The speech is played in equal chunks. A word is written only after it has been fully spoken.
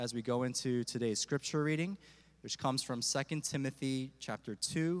as we go into today's scripture reading, which comes from 2 Timothy chapter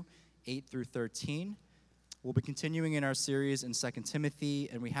 2, 8 through 13. We'll be continuing in our series in 2 Timothy,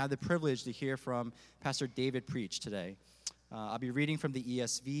 and we have the privilege to hear from Pastor David preach today. I'll be reading from the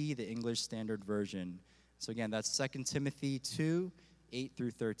ESV, the English Standard Version. So again, that's 2 Timothy 2, 8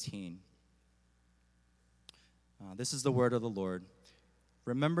 through 13. This is the word of the Lord.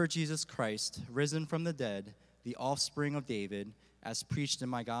 Remember Jesus Christ, risen from the dead, the offspring of David, as preached in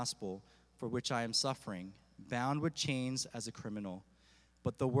my gospel, for which I am suffering, bound with chains as a criminal.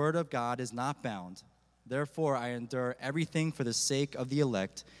 But the word of God is not bound. Therefore I endure everything for the sake of the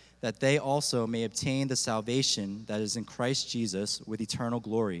elect, that they also may obtain the salvation that is in Christ Jesus with eternal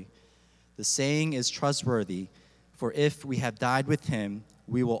glory. The saying is trustworthy, for if we have died with him,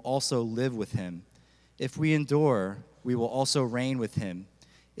 we will also live with him. If we endure, we will also reign with him.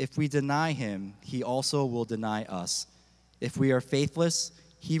 If we deny him, he also will deny us. If we are faithless,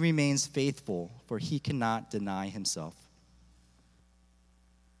 he remains faithful, for he cannot deny himself.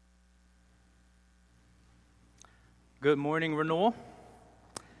 Good morning, Renewal.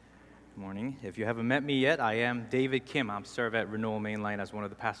 Good morning. If you haven't met me yet, I am David Kim. I serve at Renewal Mainline as one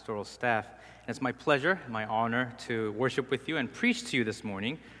of the pastoral staff. And it's my pleasure, my honor to worship with you and preach to you this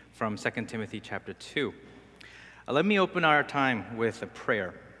morning from 2 Timothy chapter 2. Let me open our time with a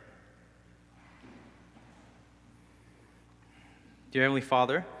prayer. Dear Heavenly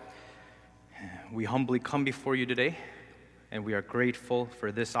Father, we humbly come before you today, and we are grateful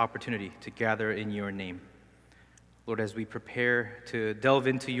for this opportunity to gather in your name. Lord, as we prepare to delve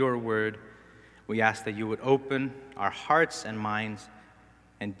into your word, we ask that you would open our hearts and minds,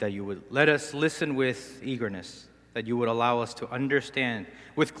 and that you would let us listen with eagerness, that you would allow us to understand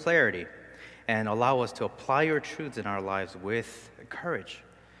with clarity, and allow us to apply your truths in our lives with courage.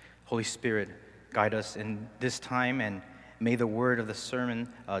 Holy Spirit, guide us in this time, and may the word of the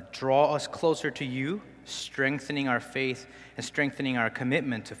sermon draw us closer to you, strengthening our faith and strengthening our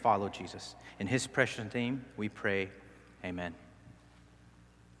commitment to follow Jesus. In his precious name, we pray, amen.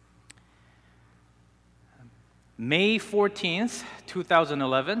 May 14th,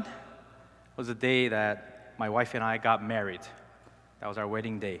 2011 was the day that my wife and I got married. That was our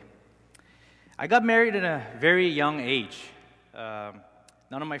wedding day. I got married at a very young age. None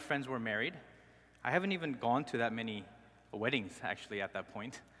of my friends were married. I haven't even gone to that many weddings, actually, at that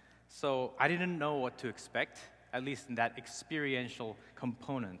point. So I didn't know what to expect, at least in that experiential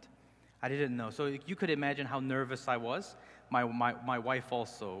component. I didn't know. So you could imagine how nervous I was. My wife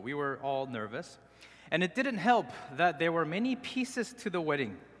also. We were all nervous. And it didn't help that there were many pieces to the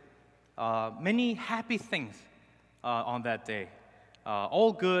wedding, many happy things on that day.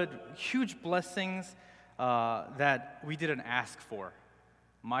 All good, huge blessings that we didn't ask for.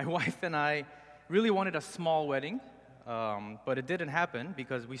 My wife and I really wanted a small wedding, but it didn't happen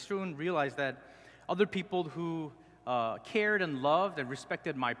because we soon realized that other people who cared and loved and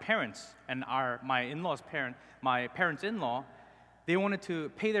respected my parents and my in-laws' my parents-in-law, they wanted to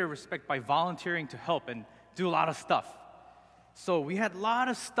pay their respect by volunteering to help and do a lot of stuff. So we had a lot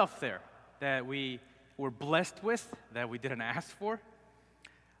of stuff there that we were blessed with that we didn't ask for.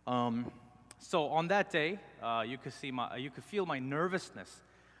 So on that day, you could feel my nervousness.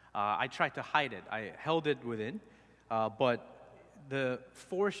 I tried to hide it. I held it within. But the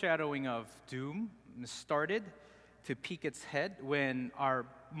foreshadowing of doom started to peek its head when our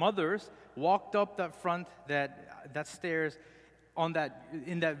mothers walked up that stairs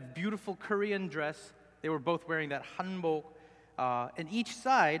in that beautiful Korean dress. They were both wearing that hanbok, and each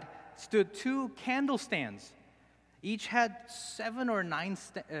side stood two candle stands. Each had 7 or 9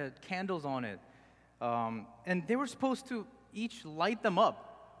 candles on it, and they were supposed to each light them up.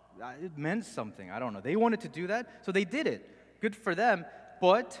 It meant something. I don't know. They wanted to do that, so they did it. Good for them.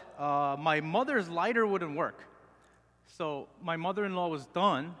 But my mother's lighter wouldn't work. So my mother-in-law was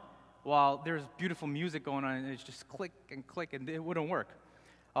done while there's beautiful music going on, and it's just click, and it wouldn't work.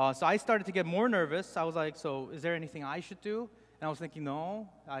 So I started to get more nervous. I was like, so is there anything I should do? And I was thinking, no,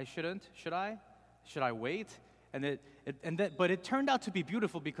 I shouldn't. Should I? Should I wait? But it turned out to be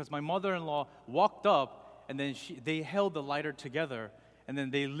beautiful because my mother-in-law walked up, and then they held the lighter together, and then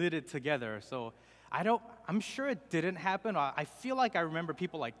they lit it together. So I'm sure it didn't happen. I feel like I remember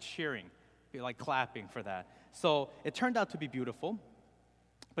people like cheering, like clapping for that. So it turned out to be beautiful.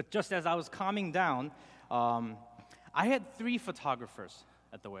 But just as I was calming down, I had 3 photographers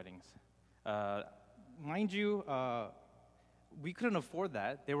at the weddings. Mind you, we couldn't afford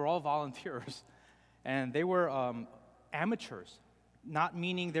that. They were all volunteers. And they were amateurs, not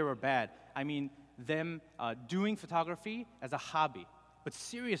meaning they were bad. I mean them doing photography as a hobby. but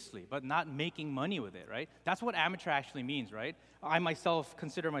seriously, but not making money with it, right? That's what amateur actually means, right? I myself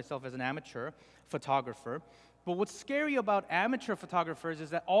consider myself as an amateur photographer. But what's scary about amateur photographers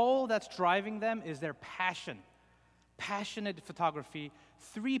is that all that's driving them is their passion. Passionate photography.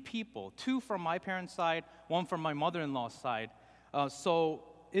 3 people, 2 from my parents' side, 1 from my mother-in-law's side. So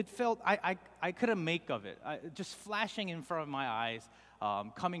it felt, I couldn't make of it. Just flashing in front of my eyes,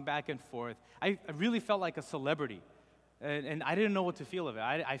 coming back and forth. I really felt like a celebrity. And I didn't know what to feel of it.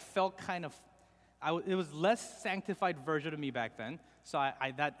 I felt kind of, it was less sanctified version of me back then. So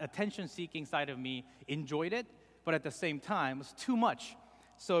that attention-seeking side of me enjoyed it, but at the same time, it was too much.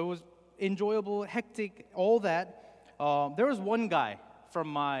 So it was enjoyable, hectic, all that. There was one guy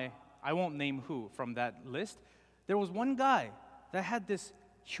from I won't name who from that list. There was one guy that had this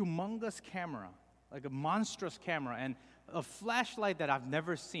humongous camera, like a monstrous camera, and a flashlight that I've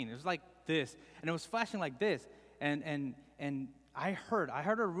never seen. It was like this, and it was flashing like this. And I heard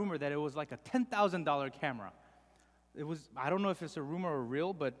a rumor that it was like a $10,000 camera. It was, I don't know if it's a rumor or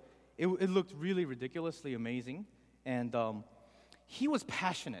real, but it looked really ridiculously amazing. And he was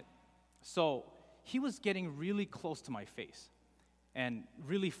passionate. So he was getting really close to my face and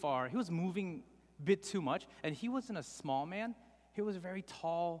really far. He was moving a bit too much. And he wasn't a small man. He was a very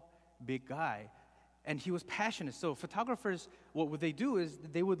tall, big guy. And he was passionate. So photographers, what would they do is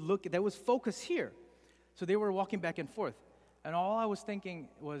they would focus here. So they were walking back and forth. And all I was thinking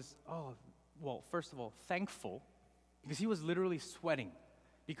was, first of all, thankful, because he was literally sweating.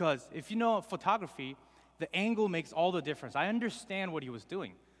 Because if you know photography, the angle makes all the difference. I understand what he was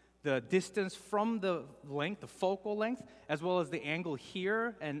doing. The distance from the length, the focal length, as well as the angle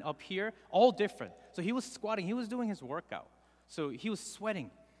here and up here, all different. So he was squatting, he was doing his workout. So he was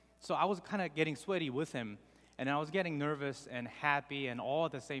sweating. So I was kind of getting sweaty with him, and I was getting nervous and happy and all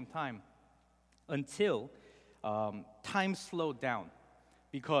at the same time. Until time slowed down,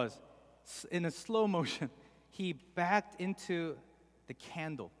 because in a slow motion, he backed into the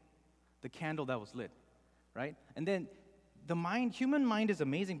candle that was lit, right? And then human mind is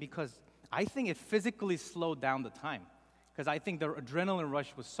amazing, because I think it physically slowed down the time, because I think the adrenaline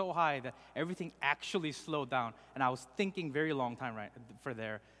rush was so high that everything actually slowed down, and I was thinking very long time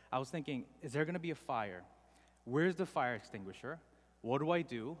I was thinking, is there going to be a fire? Where's the fire extinguisher? What do I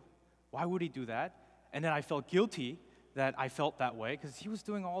do? Why would he do that? And then I felt guilty that I felt that way, because he was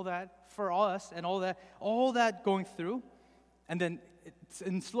doing all that for us and all that going through. And then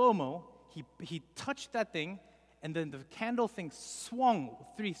in slow-mo, he touched that thing, and then the candle thing swung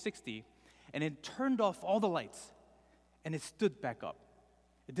 360, and it turned off all the lights, and it stood back up.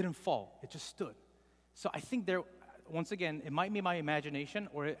 It didn't fall. It just stood. So I think once again, it might be my imagination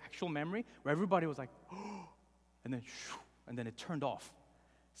or actual memory, where everybody was like, oh, and then it turned off.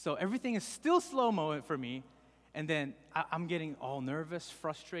 So everything is still slow-mo for me, and then I'm getting all nervous,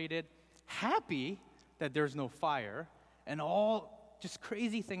 frustrated, happy that there's no fire, and all just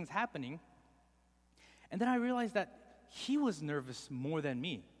crazy things happening. And then I realized that he was nervous more than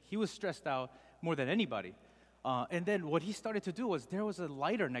me. He was stressed out more than anybody. And then what he started to do was, there was a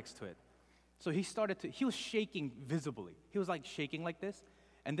lighter next to it. So he was shaking visibly. He was like shaking like this.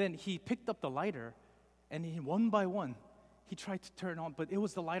 And then he picked up the lighter, and one by one, he tried to turn on, but it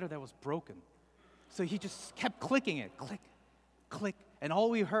was the lighter that was broken. So he just kept clicking it, click, click, and all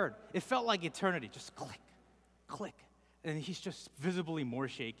we heard, it felt like eternity, just click, click, and he's just visibly more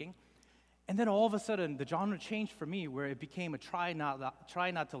shaking. And then all of a sudden, the genre changed for me, where it became a try not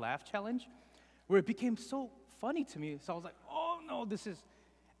to laugh challenge, where it became so funny to me. So I was like, oh no,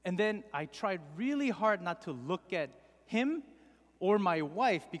 and then I tried really hard not to look at him or my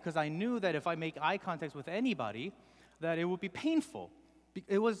wife, because I knew that if I make eye contact with anybody, that it would be painful.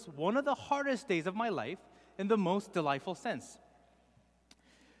 It was one of the hardest days of my life in the most delightful sense.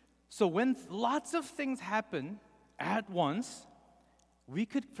 So when lots of things happen at once, we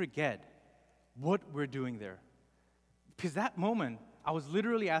could forget what we're doing there. Because that moment, I was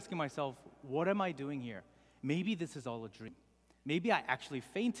literally asking myself, what am I doing here? Maybe this is all a dream. Maybe I actually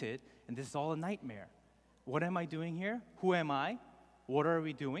fainted and this is all a nightmare. What am I doing here? Who am I? What are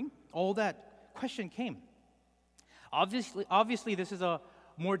we doing? All that question came. Obviously, this is a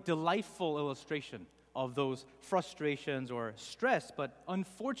more delightful illustration of those frustrations or stress, but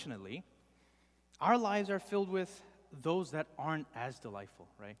unfortunately, our lives are filled with those that aren't as delightful,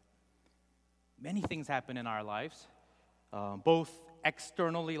 right? Many things happen in our lives, both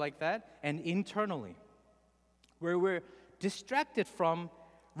externally like that and internally, where we're distracted from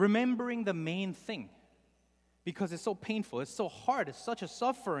remembering the main thing, because it's so painful, it's so hard, it's such a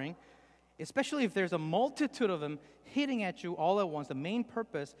suffering. Especially if there's a multitude of them hitting at you all at once, the main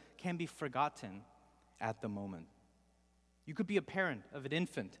purpose can be forgotten at the moment. You could be a parent of an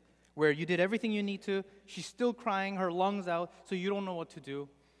infant where you did everything you need to, she's still crying her lungs out, so you don't know what to do.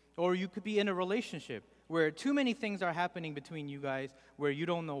 Or you could be in a relationship where too many things are happening between you guys where you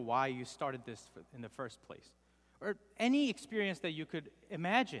don't know why you started this in the first place. Or any experience that you could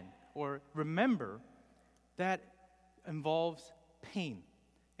imagine or remember that involves pain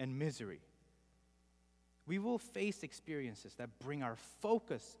and misery. We will face experiences that bring our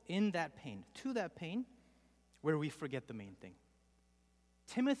focus in that pain, to that pain, where we forget the main thing.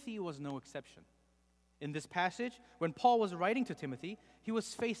 Timothy was no exception. In this passage, when Paul was writing to Timothy, he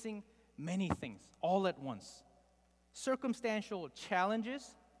was facing many things all at once. Circumstantial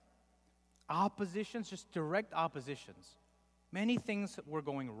challenges, oppositions, just direct oppositions. Many things were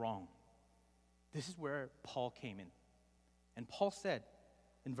going wrong. This is where Paul came in. And Paul said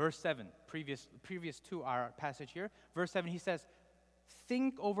in verse 7, previous to our passage here, verse 7, he says,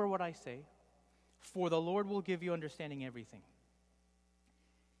 "Think over what I say, for the Lord will give you understanding everything."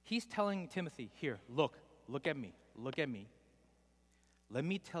 He's telling Timothy, here, look at me. Let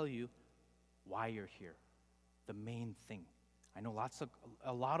me tell you why you're here, the main thing. I know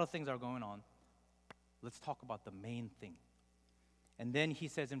a lot of things are going on. Let's talk about the main thing. And then he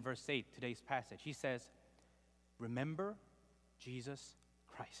says in verse 8, today's passage, he says, remember Jesus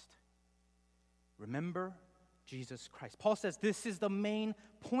Christ. Remember Jesus Christ. Paul says this is the main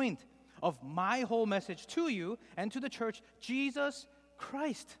point of my whole message to you and to the church, Jesus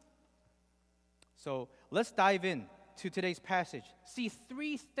Christ. So let's dive in to today's passage. See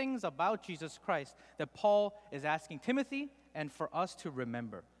 3 things about Jesus Christ that Paul is asking Timothy and for us to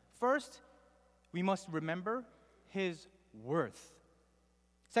remember. First, we must remember his worth.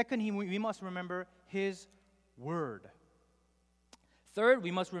 Second, we must remember his word. Third,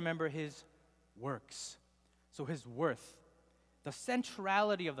 we must remember his works. So his worth, the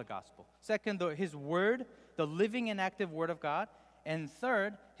centrality of the gospel. Second, his word, the living and active word of God. And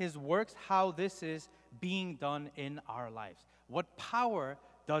third, his works, how this is being done in our lives. What power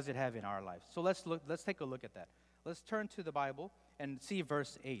does it have in our lives? So let's take a look at that. Let's turn to the Bible and see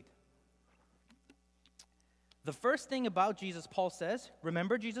verse 8. The first thing about Jesus, Paul says,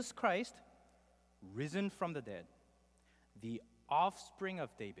 remember Jesus Christ, risen from the dead, the offspring of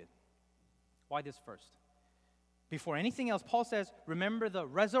David. Why this first? Before anything else, Paul says, remember the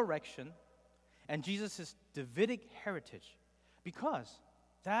resurrection and Jesus' Davidic heritage, because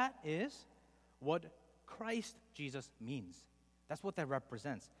that is what Christ Jesus means. That's what that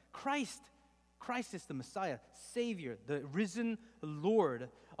represents. Christ is the Messiah, Savior, the risen Lord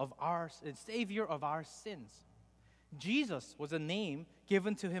of Savior of our sins. Jesus was a name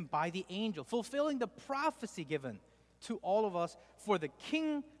given to him by the angel, fulfilling the prophecy given to all of us for the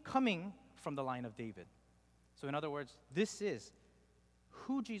king coming from the line of David. So in other words, this is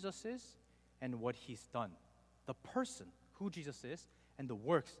who Jesus is and what he's done. The person, who Jesus is, and the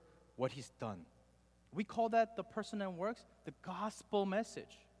works, what he's done. We call that the person and works, the gospel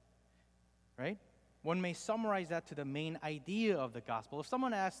message, right? One may summarize that to the main idea of the gospel. If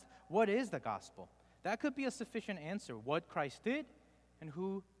someone asks, what is the gospel? That could be a sufficient answer, what Christ did and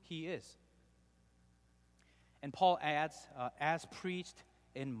who he is. And Paul adds, as preached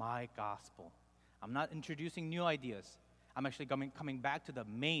in my gospel. I'm not introducing new ideas. I'm actually coming back to the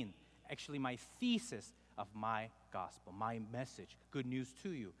main, my thesis of my gospel, my message, good news to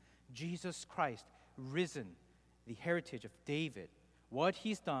you. Jesus Christ, risen, the heritage of David, what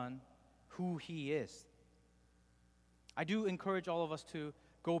he's done, who he is. I do encourage all of us to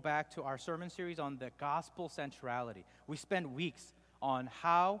go back to our sermon series on the gospel centrality. We spend weeks on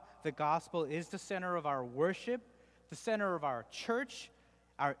how the gospel is the center of our worship, the center of our church,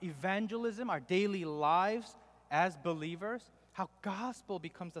 our evangelism, our daily lives as believers, how gospel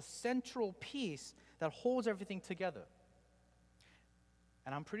becomes the central piece that holds everything together.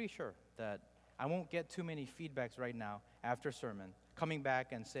 And I'm pretty sure that I won't get too many feedbacks right now after sermon coming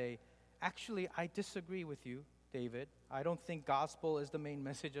back and say, actually, I disagree with you, David. I don't think gospel is the main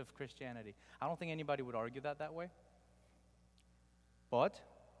message of Christianity. I don't think anybody would argue that way. But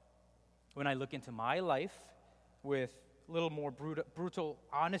when I look into my life with a little more brutal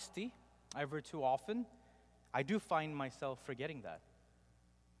honesty, ever too often, I do find myself forgetting that.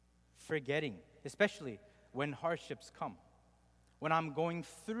 Forgetting, especially when hardships come, when I'm going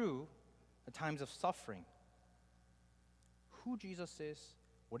through the times of suffering. Who Jesus is,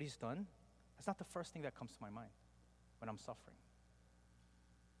 what he's done, that's not the first thing that comes to my mind when I'm suffering.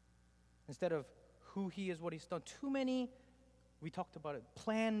 Instead of who he is, what he's done, too many, we talked about it,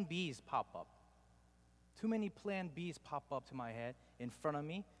 plan Bs pop up. Too many plan Bs pop up to my head, in front of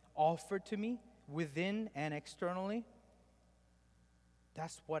me, offered to me, within and externally.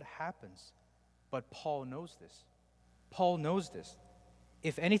 That's what happens. But Paul knows this. Paul knows this.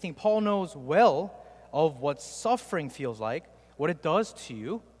 If anything, Paul knows well of what suffering feels like, what it does to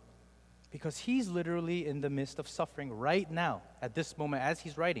you, because he's literally in the midst of suffering right now, at this moment, as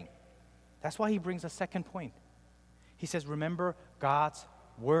he's writing. That's why he brings a second point. He says, remember God's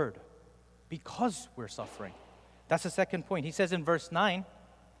word, because we're suffering. That's the second point. He says in verse 9,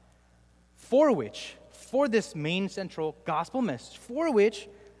 for this main central gospel message, for which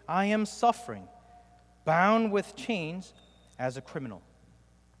I am suffering, bound with chains as a criminal.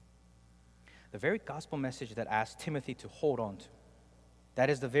 The very gospel message that asked Timothy to hold on to. That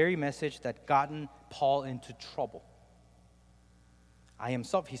is the very message that gotten Paul into trouble.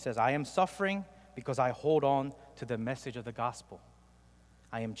 He says, I am suffering because I hold on to the message of the gospel.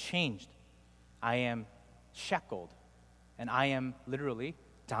 I am changed. I am shackled. And I am literally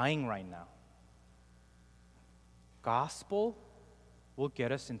dying right now. Gospel will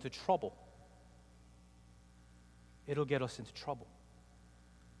get us into trouble. It'll get us into trouble.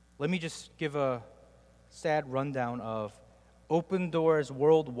 Let me just give a sad rundown of Open Doors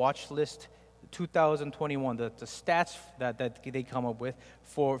World Watch List 2021, the stats that they come up with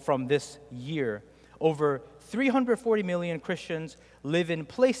from this year. Over 340 million Christians live in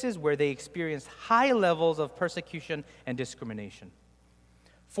places where they experience high levels of persecution and discrimination.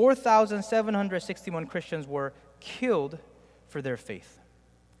 4,761 Christians were killed for their faith.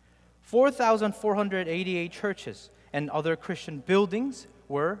 4,488 churches and other Christian buildings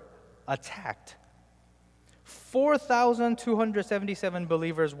were attacked. 4,277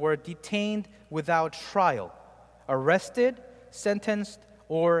 believers were detained without trial, arrested, sentenced,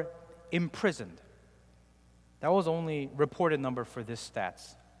 or imprisoned. That was only reported number for this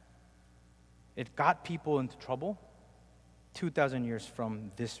stats. It got people into trouble 2,000 years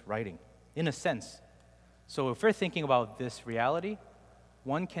from this writing, in a sense. So if we're thinking about this reality,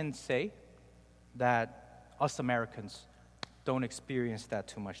 one can say that us Americans don't experience that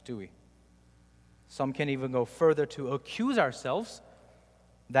too much, do we? Some can even go further to accuse ourselves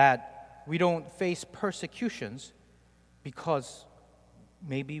that we don't face persecutions because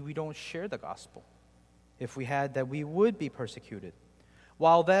maybe we don't share the gospel. If we had that, we would be persecuted.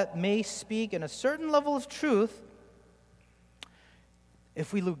 While that may speak in a certain level of truth,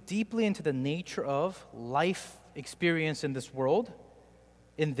 if we look deeply into the nature of life experience in this world,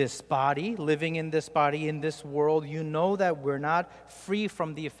 in this body, living in this body, in this world, you know that we're not free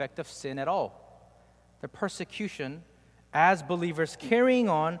from the effect of sin at all. The persecution as believers carrying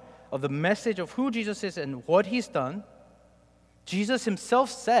on of the message of who Jesus is and what he's done. Jesus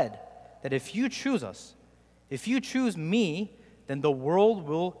himself said that if you choose us, if you choose me, then the world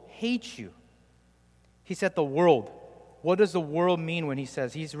will hate you. He said the world. What does the world mean when he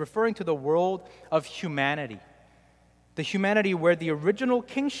says? He's referring to the world of humanity. The humanity where the original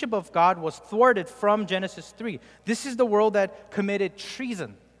kingship of God was thwarted from Genesis 3. This is the world that committed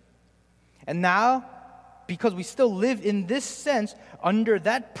treason. And now, because we still live in this sense, under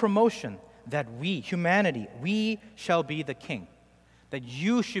that promotion, that we, humanity, we shall be the king. That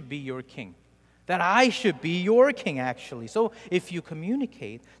you should be your king. That I should be your king, actually. So if you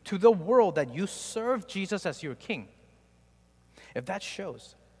communicate to the world that you serve Jesus as your king, if that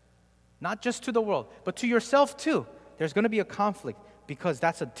shows, not just to the world, but to yourself too, there's going to be a conflict because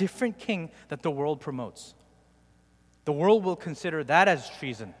that's a different king that the world promotes. The world will consider that as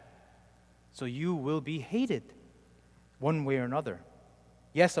treason. So you will be hated one way or another.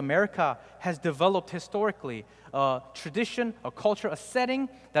 Yes, America has developed historically a tradition, a culture, a setting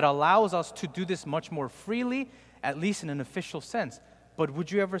that allows us to do this much more freely, at least in an official sense. But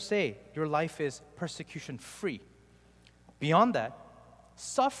would you ever say your life is persecution-free? Beyond that,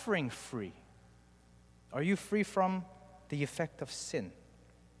 suffering-free. Are you free from the effect of sin?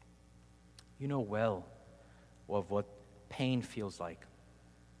 You know well of what pain feels like.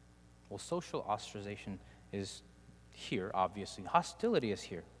 Well, social ostracization is here, obviously. Hostility is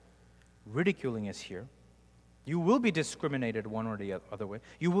here. Ridiculing is here. You will be discriminated one or the other way.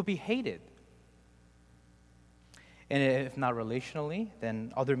 You will be hated. And if not relationally,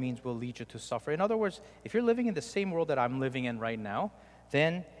 then other means will lead you to suffer. In other words, if you're living in the same world that I'm living in right now,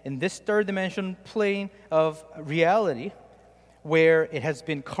 then in this third dimension plane of reality, where it has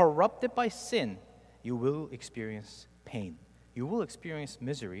been corrupted by sin, you will experience pain. You will experience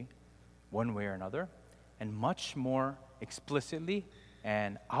misery one way or another, and much more explicitly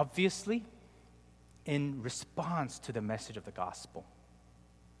and obviously in response to the message of the gospel.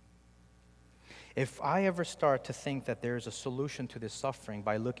 If I ever start to think that there is a solution to this suffering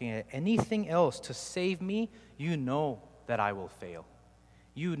by looking at anything else to save me, you know that I will fail.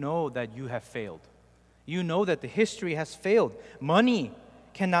 You know that you have failed. You know that the history has failed. Money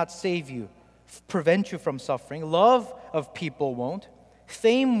cannot save you. prevent you from suffering. Love of people won't.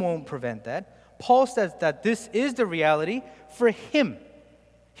 Fame won't prevent that. Paul says that this is the reality for him.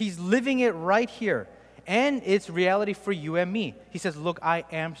 He's living it right here. And it's reality for you and me. He says, look, I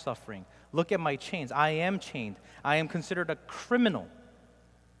am suffering. Look at my chains. I am chained. I am considered a criminal.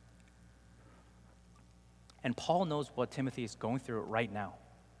 And Paul knows what Timothy is going through right now.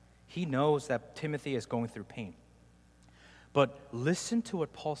 He knows that Timothy is going through pain. But listen to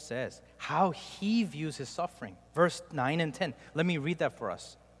what Paul says, how he views his suffering. Verse 9 and 10. Let me read that for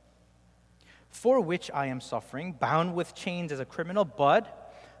us. For which I am suffering, bound with chains as a criminal,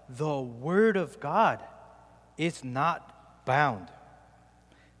 but the word of God is not bound.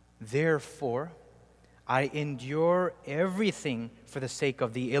 Therefore, I endure everything for the sake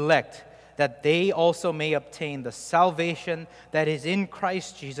of the elect, that they also may obtain the salvation that is in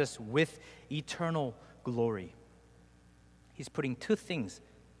Christ Jesus with eternal glory. He's putting two things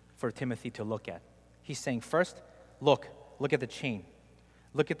for Timothy to look at. He's saying, first, look at the chain.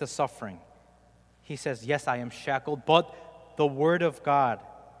 Look at the suffering. He says, yes, I am shackled, but the word of God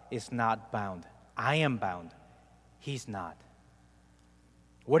is not bound. I am bound. He's not.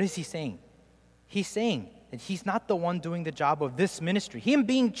 What is he saying? He's saying that he's not the one doing the job of this ministry. Him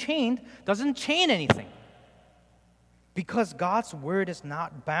being chained doesn't chain anything. Because God's word is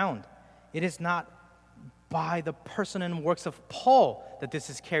not bound. It is not by the person and works of Paul that this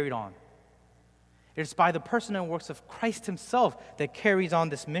is carried on. It is by the person and works of Christ himself that carries on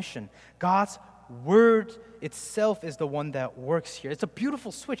this mission. God's word itself is the one that works here. It's a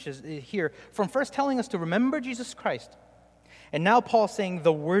beautiful switch here from first telling us to remember Jesus Christ, and now Paul saying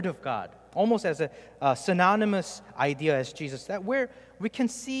the word of God, almost as a synonymous idea as Jesus, that where we can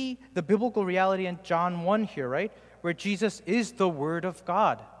see the biblical reality in John 1 here, right? Where Jesus is the word of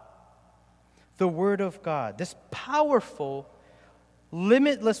God. The word of God. This powerful,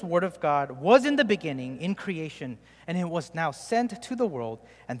 limitless word of God was in the beginning, in creation, and it was now sent to the world,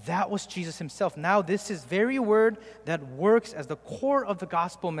 and that was Jesus himself. Now this is very word that works as the core of the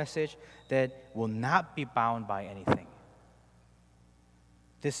gospel message that will not be bound by anything.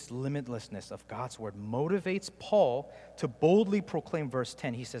 This limitlessness of God's word motivates Paul to boldly proclaim verse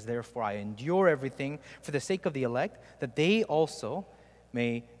 10. He says, therefore I endure everything for the sake of the elect, that they also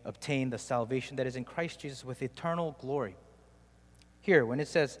may obtain the salvation that is in Christ Jesus with eternal glory. Here, when it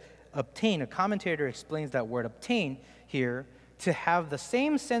says obtain, a commentator explains that word obtain here to have the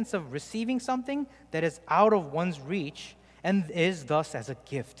same sense of receiving something that is out of one's reach and is thus as a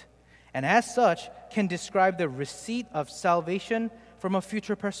gift, and as such can describe the receipt of salvation from a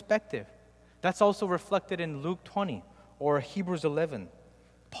future perspective. That's also reflected in Luke 20 or Hebrews 11.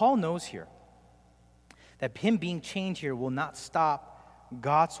 Paul knows here that him being chained here will not stop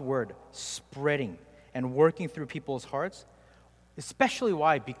God's word spreading and working through people's hearts. Especially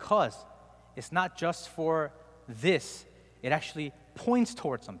why? Because it's not just for this. It actually points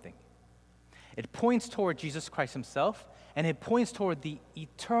toward something. It points toward Jesus Christ himself, and it points toward the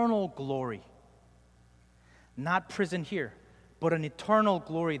eternal glory. Not prison here, but an eternal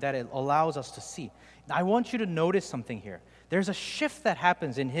glory that it allows us to see. Now, I want you to notice something here. There's a shift that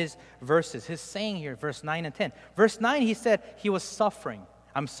happens in his verses, his saying here, verse 9 and 10. Verse 9, he said he was suffering.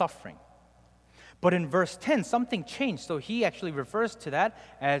 I'm suffering. But in verse 10, something changed. So he actually refers to that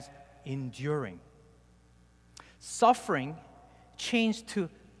as enduring. Suffering changed to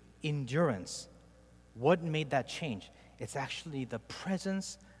endurance. What made that change? It's actually the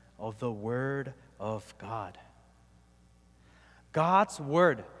presence of the Word of God. God's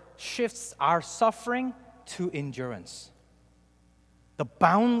Word shifts our suffering to endurance. The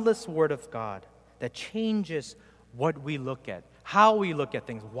boundless Word of God that changes what we look at, how we look at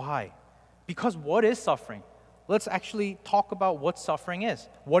things. Why? Because what is suffering? Let's actually talk about what suffering is.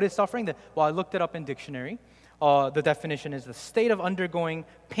 What is suffering? Well, I looked it up in dictionary. The definition is the state of undergoing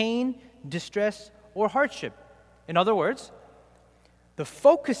pain, distress, or hardship. In other words, the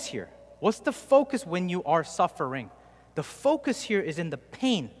focus here, what's the focus when you are suffering? The focus here is in the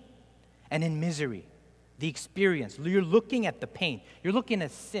pain and in misery, the experience. You're looking at the pain. You're looking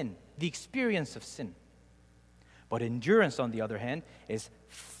at sin, the experience of sin. But endurance, on the other hand, is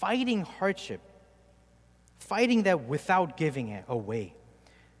fighting hardship, fighting that without giving it away.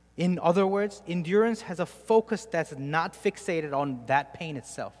 In other words, endurance has a focus that's not fixated on that pain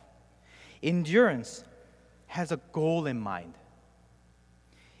itself. Endurance has a goal in mind.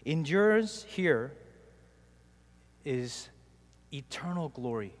 Endurance here is eternal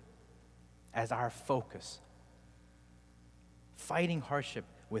glory as our focus. Fighting hardship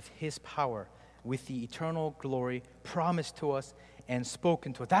with His power, with the eternal glory promised to us and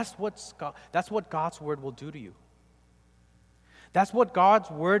spoken to us. That's what God's word will do to you. That's what God's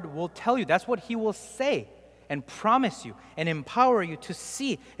word will tell you. That's what He will say and promise you and empower you to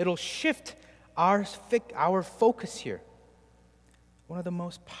see. It'll shift our focus here. One of the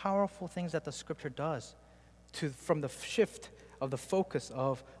most powerful things that the Scripture does from the shift of the focus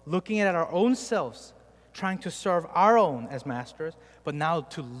of looking at our own selves, trying to serve our own as masters, but now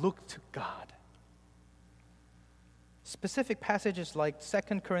to look to God. Specific passages like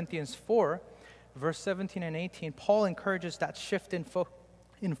 2 Corinthians 4, verse 17 and 18, Paul encourages that shift in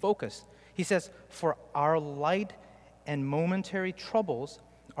focus. He says, "For our light and momentary troubles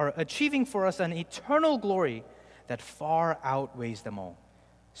are achieving for us an eternal glory that far outweighs them all.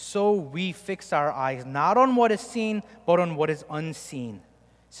 So we fix our eyes not on what is seen, but on what is unseen,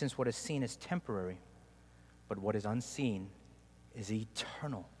 since what is seen is temporary, but what is unseen is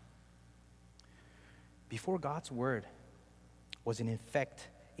eternal." Before God's word was in effect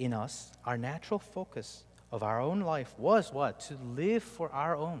in us, our natural focus of our own life was what? To live for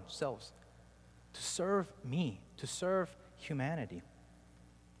our own selves, to serve me, to serve humanity.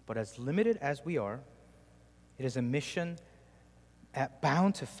 But as limited as we are, it is a mission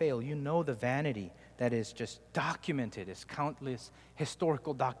bound to fail. You know the vanity that is just documented as countless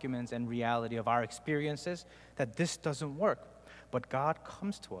historical documents and reality of our experiences, that this doesn't work. But God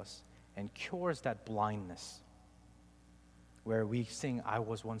comes to us and cures that blindness, where we sing, "I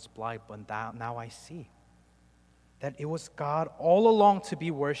was once blind, but now I see." That it was God all along to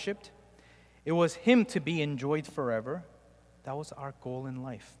be worshipped. It was Him to be enjoyed forever. That was our goal in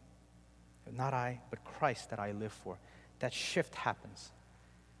life. Not I, but Christ that I live for. That shift happens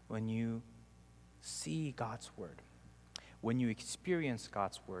when you see God's word, when you experience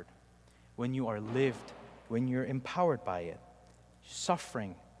God's word, when you are lived, when you're empowered by it,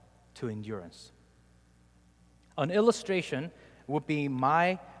 suffering to endurance. An illustration would be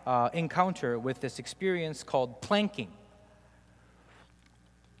my encounter with this experience called planking.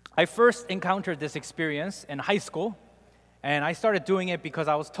 I first encountered this experience in high school, and I started doing it because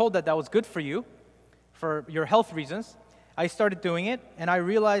I was told that was good for you, for your health reasons. I started doing it, and I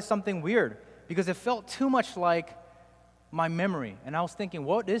realized something weird, because it felt too much like my memory. And I was thinking,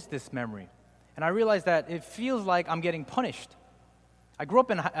 what is this memory? And I realized that it feels like I'm getting punished. I grew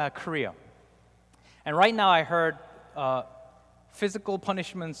up in Korea, and right now I heard physical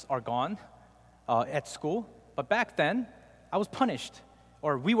punishments are gone at school, but back then I was punished,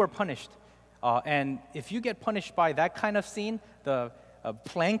 or we were punished. And if you get punished by that kind of scene, the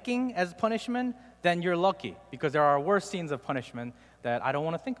planking as punishment, then you're lucky, because there are worse scenes of punishment that I don't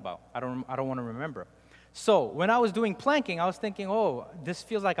want to think about. I don't want to remember. So when I was doing planking, I was thinking, oh, this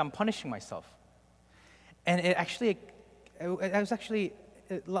feels like I'm punishing myself. And a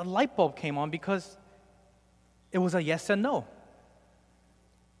light bulb came on, because it was a yes and no.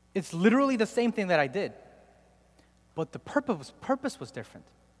 It's literally the same thing that I did, but the purpose was different.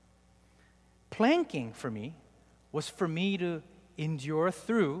 Planking for me was for me to endure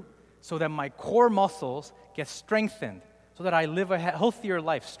through, so that my core muscles get strengthened, so that I live a healthier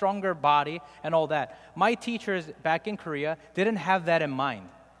life, stronger body, and all that. My teachers back in Korea didn't have that in mind.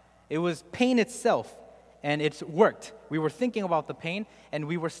 It was pain itself, and it worked. We were thinking about the pain, and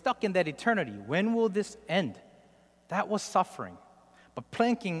we were stuck in that eternity. When will this end? That was suffering. But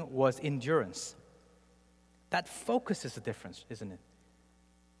planking was endurance. That focus is the difference, isn't it?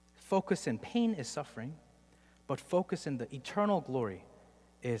 Focus in pain is suffering, but focus in the eternal glory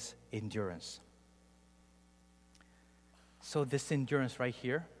is endurance. So this endurance right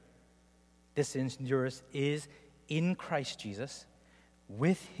here, this endurance is in Christ Jesus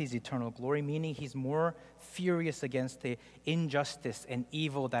with His eternal glory, meaning He's more furious against the injustice and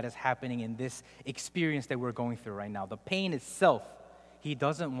evil that is happening in this experience that we're going through right now. The pain itself, He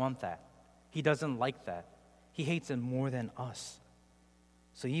doesn't want that. He doesn't like that. He hates it more than us.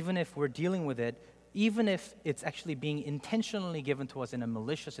 So even if we're dealing with it, even if it's actually being intentionally given to us in a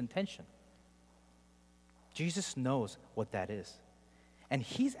malicious intention, Jesus knows what that is. And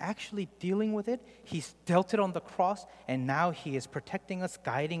He's actually dealing with it. He's dealt it on the cross, and now He is protecting us,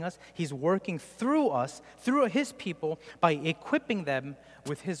 guiding us. He's working through us, through His people, by equipping them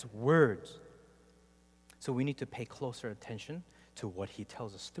with His words. So we need to pay closer attention to what He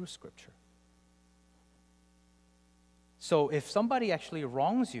tells us through Scripture. So if somebody actually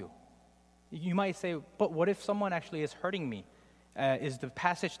wrongs you, you might say, but what if someone actually is hurting me? Is the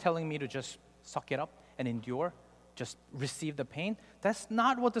passage telling me to just suck it up and endure? Just receive the pain? That's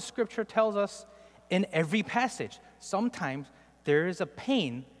not what the Scripture tells us in every passage. Sometimes there is a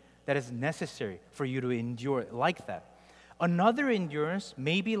pain that is necessary for you to endure like that. Another endurance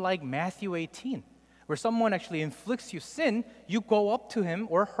may be like Matthew 18, where someone actually inflicts you sin, you go up to him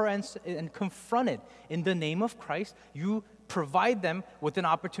or her and confront it. In the name of Christ, you provide them with an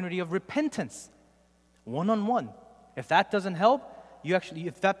opportunity of repentance, one-on-one. If that doesn't help,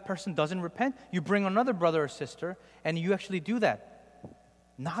 if that person doesn't repent, you bring another brother or sister, and you actually do that.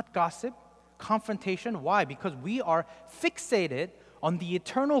 Not gossip, confrontation. Why? Because we are fixated on the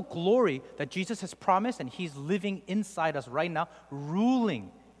eternal glory that Jesus has promised, and He's living inside us right now,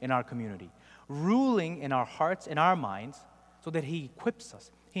 ruling in our community, ruling in our hearts, in our minds, so that He equips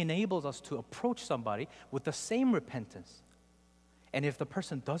us. He enables us to approach somebody with the same repentance. And if the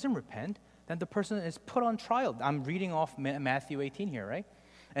person doesn't repent, then the person is put on trial. I'm reading off Matthew 18 here, right?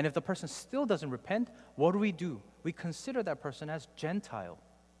 And if the person still doesn't repent, what do? We consider that person as Gentile.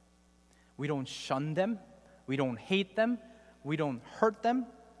 We don't shun them. We don't hate them. We don't hurt them.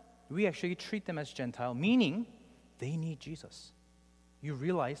 We actually treat them as Gentile, meaning they need Jesus. You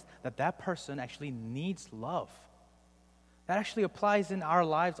realize that that person actually needs love. That actually applies in our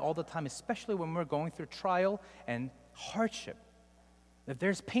lives all the time, especially when we're going through trial and hardship. If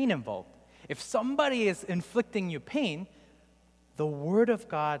there's pain involved, if somebody is inflicting you pain, the Word of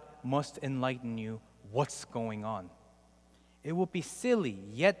God must enlighten you what's going on. It will be silly,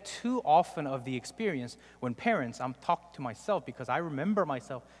 yet too often of the experience when parents, I'm talking to myself because I remember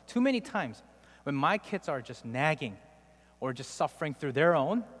myself too many times when my kids are just nagging or just suffering through their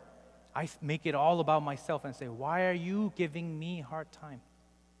own, I make it all about myself and say, why are you giving me a hard time?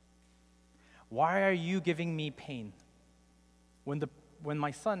 Why are you giving me pain? When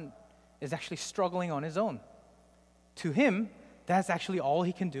my son is actually struggling on his own. To him, that's actually all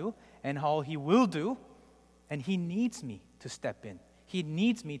he can do and all he will do, and he needs me to step in. He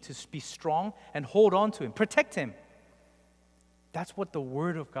needs me to be strong and hold on to him, protect him. That's what the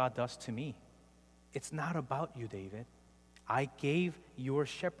Word of God does to me. It's not about you, David. I gave your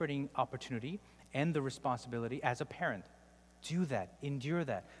shepherding opportunity and the responsibility as a parent. Do that, endure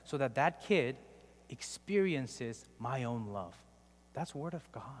that, so that that kid experiences my own love. That's Word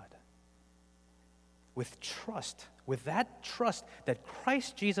of God. With trust, with that trust that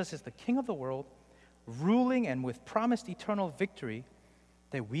Christ Jesus is the King of the world, ruling and with promised eternal victory,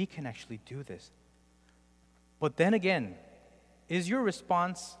 that we can actually do this. But then again, is your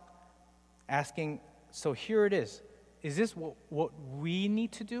response asking, so here it is this what we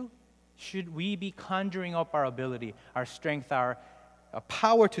need to do? Should we be conjuring up our ability, our strength, our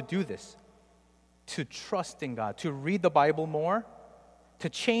power to do this? To trust in God, to read the Bible more, to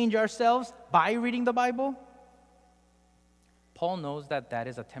change ourselves by reading the Bible? Paul knows that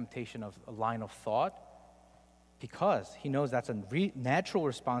is a temptation of a line of thought because he knows that's a natural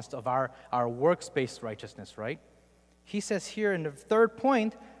response of our works-based righteousness, right? He says here in the third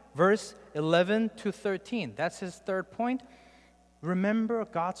point, verse 11 to 13, that's his third point. Remember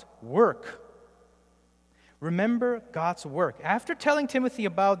God's work. Remember God's work. After telling Timothy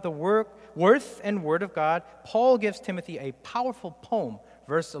about the worth and word of God, Paul gives Timothy a powerful poem,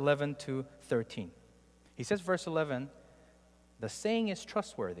 verse 11 to 13. He says, verse 11, the saying is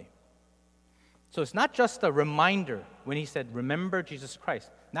trustworthy. So it's not just a reminder when he said, remember Jesus Christ.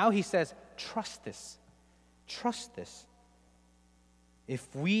 Now he says, trust this. Trust this.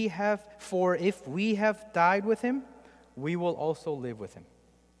 If we have died with him, we will also live with him.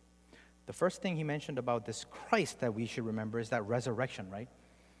 The first thing he mentioned about this Christ that we should remember is that resurrection, right?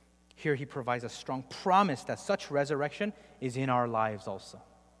 Here he provides a strong promise that such resurrection is in our lives also.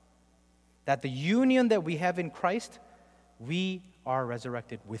 That the union that we have in Christ, we are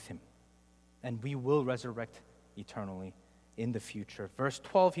resurrected with him. And we will resurrect eternally in the future. Verse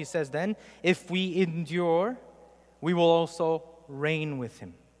 12, he says, then, if we endure, we will also reign with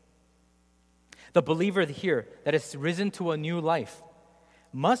him. The believer here that is risen to a new life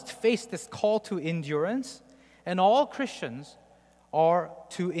must face this call to endurance, and all Christians are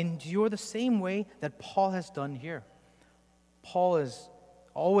to endure the same way that Paul has done here. Paul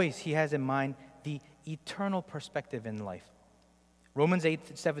he has in mind the eternal perspective in life. Romans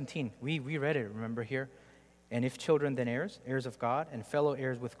 8:17, we read it, remember here? And if children, then heirs, heirs of God, and fellow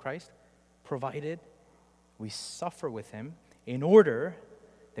heirs with Christ, provided we suffer with him in order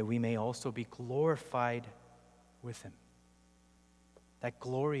that we may also be glorified with him. That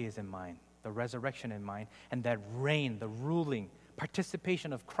glory is in mind, the resurrection in mind, and that reign, the ruling,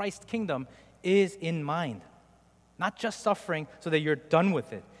 participation of Christ's kingdom is in mind. Not just suffering so that you're done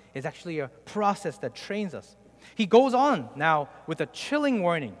with it. It's actually a process that trains us. He goes on now with a chilling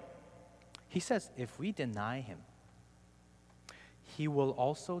warning. He says, if we deny him, he will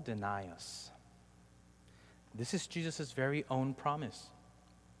also deny us. This is Jesus' very own promise.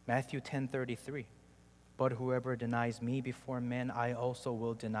 Matthew 10:33. But whoever denies me before men, I also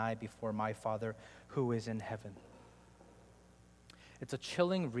will deny before my Father who is in heaven. It's a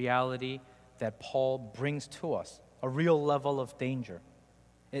chilling reality that Paul brings to us a real level of danger.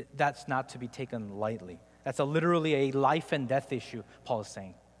 That's not to be taken lightly. That's literally a life and death issue, Paul is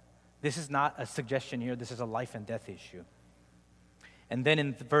saying. This is not a suggestion here. This is a life and death issue. And then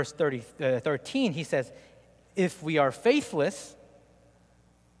in verse 13, he says, if we are faithless,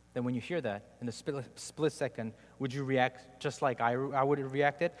 then when you hear that, in a split second, would you react just like I would have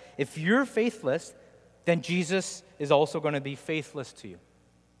reacted? If you're faithless, then Jesus is also going to be faithless to you.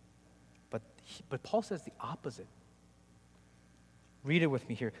 But Paul says the opposite. Read it with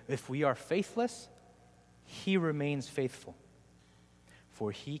me here. If we are faithless, he remains faithful,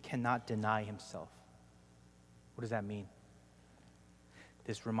 for he cannot deny himself. What does that mean?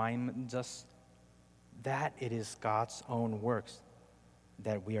 This reminds us that it is God's own works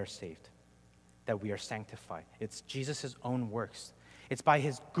that we are saved, that we are sanctified. It's Jesus' own works. It's by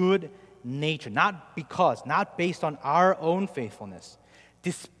his good nature, not based on our own faithfulness,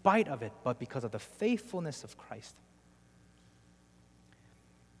 despite of it, but because of the faithfulness of Christ.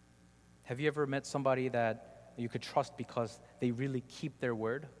 Have you ever met somebody that you could trust because they really keep their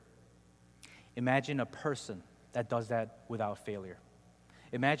word? Imagine a person that does that without failure.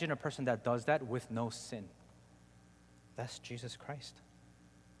 Imagine a person that does that with no sin. That's Jesus Christ.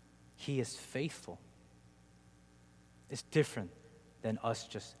 He is faithful. It's different than us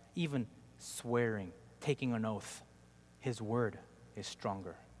just even swearing, taking an oath. His word is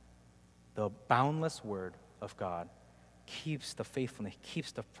stronger. The boundless word of God keeps the faithfulness,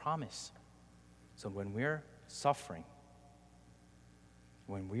 keeps the promise. So when we're suffering,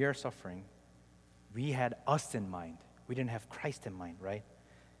 we had us in mind. We didn't have Christ in mind, right?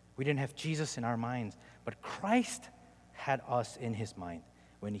 We didn't have Jesus in our minds, but Christ had us in his mind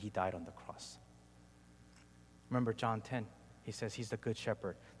when he died on the cross. Remember John 10, he says he's the good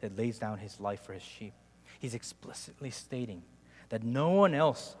shepherd that lays down his life for his sheep. He's explicitly stating that no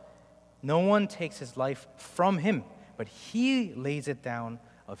one takes his life from him, but he lays it down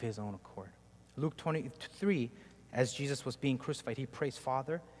of his own accord. Luke 23, as Jesus was being crucified, he prays,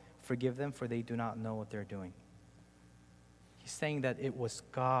 Father, forgive them, for they do not know what they're doing. He's saying that it was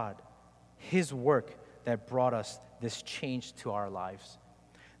God, his work, that brought us this change to our lives.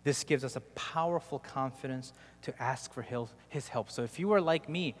 This gives us a powerful confidence to ask for his help. So if you are like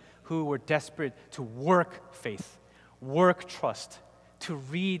me, who were desperate to work faith, work trust, to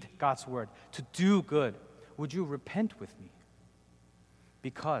read God's word, to do good, would you repent with me?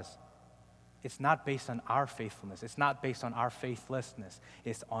 Because it's not based on our faithfulness. It's not based on our faithlessness.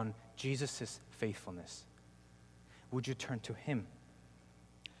 It's on Jesus' faithfulness. Would you turn to him?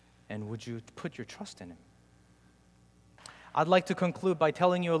 And would you put your trust in him? I'd like to conclude by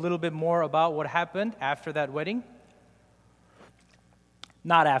telling you a little bit more about what happened after that wedding.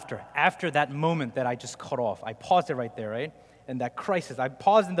 Not after that moment that I just cut off. I paused it right there, right? And that crisis. I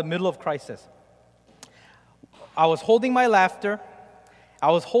paused in the middle of crisis. I was holding my laughter.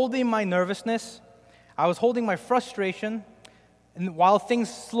 I was holding my nervousness. I was holding my frustration. And while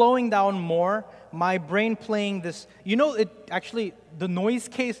things slowing down more, my brain playing this, the noise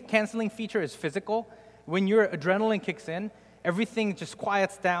canceling feature is physical. When your adrenaline kicks in, everything just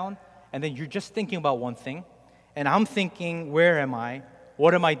quiets down, and then you're just thinking about one thing. And I'm thinking, where am I?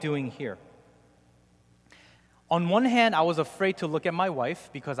 What am I doing here? On one hand, I was afraid to look at my wife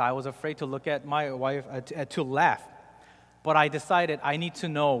because I was afraid to look at my wife to laugh. But I decided I need to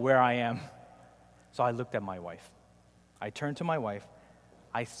know where I am. So I looked at my wife. I turned to my wife.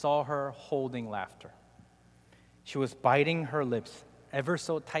 I saw her holding laughter. She was biting her lips ever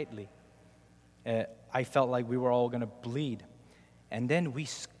so tightly. I felt like we were all going to bleed. And then we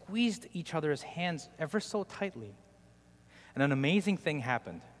squeezed each other's hands ever so tightly. And an amazing thing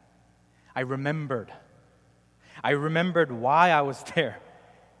happened. I remembered why I was there.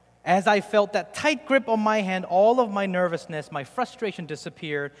 As I felt that tight grip on my hand, all of my nervousness, my frustration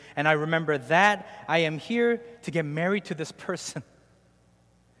disappeared, and I remember that I am here to get married to this person.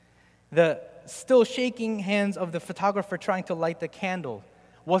 The still shaking hands of the photographer trying to light the candle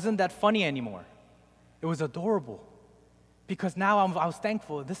wasn't that funny anymore. It was adorable. Because now I was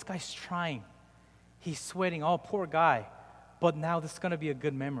thankful, this guy's trying. He's sweating, oh, poor guy. But now this is going to be a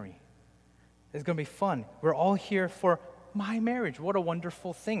good memory. It's going to be fun. We're all here for my marriage. What a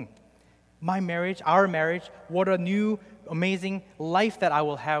wonderful thing. My marriage, our marriage, what a new, amazing life that I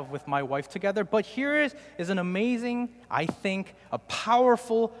will have with my wife together. But here is an amazing, I think, a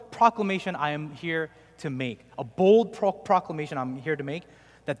powerful proclamation I am here to make. A bold proclamation I'm here to make,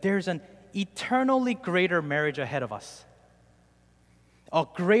 that there's an eternally greater marriage ahead of us. A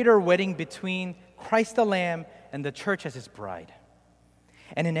greater wedding between Christ the Lamb and the church as his bride.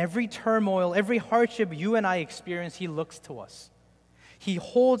 And in every turmoil, every hardship you and I experience, he looks to us. He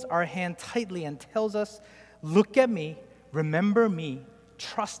holds our hand tightly and tells us, Look at me, remember me,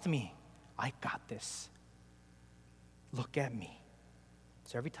 trust me. I got this. Look at me.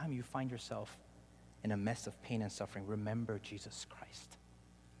 So every time you find yourself in a mess of pain and suffering, remember Jesus Christ.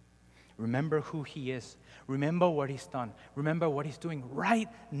 Remember who He is. Remember what He's done. Remember what He's doing right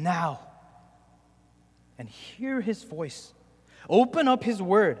now. And hear His voice. Open up His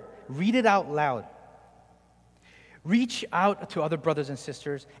word. Read it out loud. Reach out to other brothers and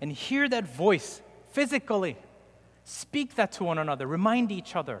sisters and hear that voice physically. Speak that to one another. Remind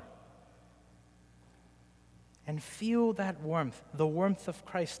each other. And feel that warmth, the warmth of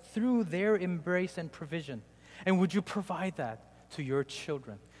Christ through their embrace and provision. And would you provide that to your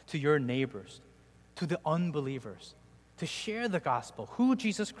children, to your neighbors, to the unbelievers, to share the gospel, who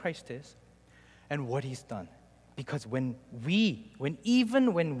Jesus Christ is and what He's done. Because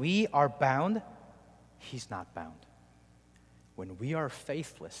even when we are bound, He's not bound. When we are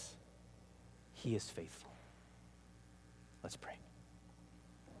faithless, He is faithful. Let's pray.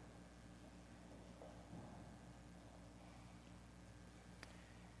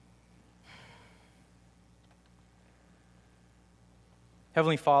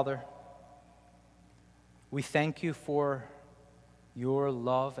 Heavenly Father, we thank You for Your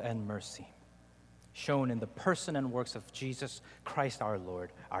love and mercy shown in the person and works of Jesus Christ our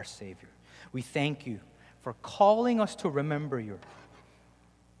Lord, our Savior. We thank You for calling us to remember You,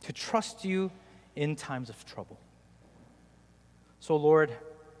 to trust You in times of trouble. So Lord,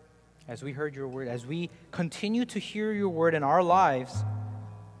 as we heard Your word, as we continue to hear Your word in our lives,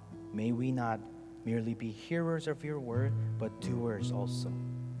 may we not merely be hearers of Your word, but doers also.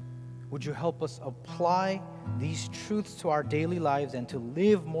 Would You help us apply these truths to our daily lives and to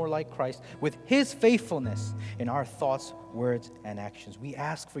live more like Christ with His faithfulness in our thoughts, words, and actions. We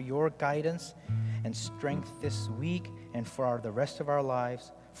ask for Your guidance and strength this week and for the rest of our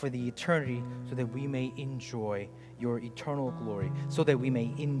lives, for the eternity, so that we may enjoy Your eternal glory, so that we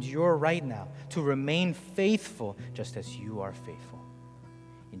may endure right now to remain faithful just as You are faithful.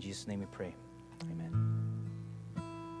 In Jesus' name we pray. Amen.